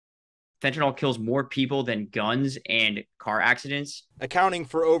Fentanyl kills more people than guns and car accidents. Accounting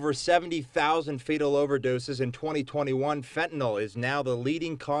for over 70,000 fatal overdoses in 2021, fentanyl is now the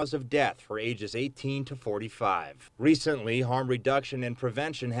leading cause of death for ages 18 to 45. Recently, harm reduction and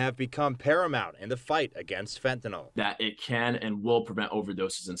prevention have become paramount in the fight against fentanyl. That it can and will prevent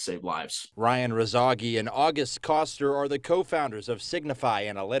overdoses and save lives. Ryan Razagi and August Koster are the co-founders of Signify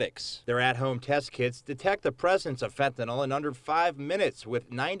Analytics. Their at-home test kits detect the presence of fentanyl in under 5 minutes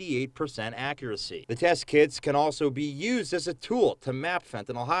with 98% accuracy. The test kits can also be used as a tool to map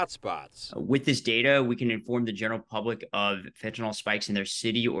fentanyl hotspots. With this data, we can inform the general public of fentanyl spikes in their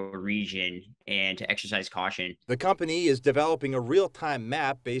city or region and to exercise caution. The company is developing a real-time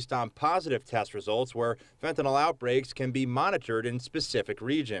map based on positive test results where fentanyl outbreaks can be monitored in specific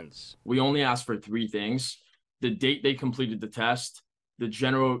regions. We only ask for 3 things: the date they completed the test, the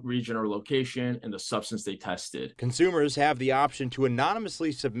general region or location, and the substance they tested. Consumers have the option to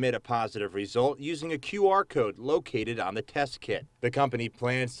anonymously submit a positive result using a QR code located on the test kit. The company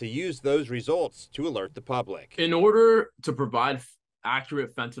plans to use those results to alert the public. In order to provide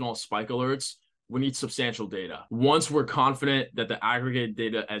accurate fentanyl spike alerts, we need substantial data. Once we're confident that the aggregated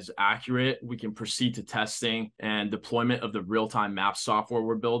data is accurate, we can proceed to testing and deployment of the real-time map software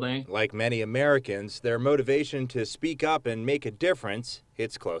we're building. Like many Americans, their motivation to speak up and make a difference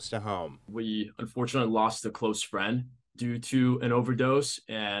hits close to home. We unfortunately lost a close friend due to an overdose,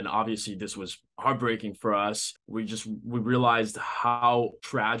 and obviously this was heartbreaking for us. We realized how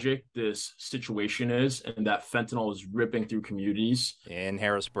tragic this situation is and that fentanyl is ripping through communities. In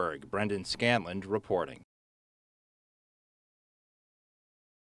Harrisburg, Brendan Scanlon reporting.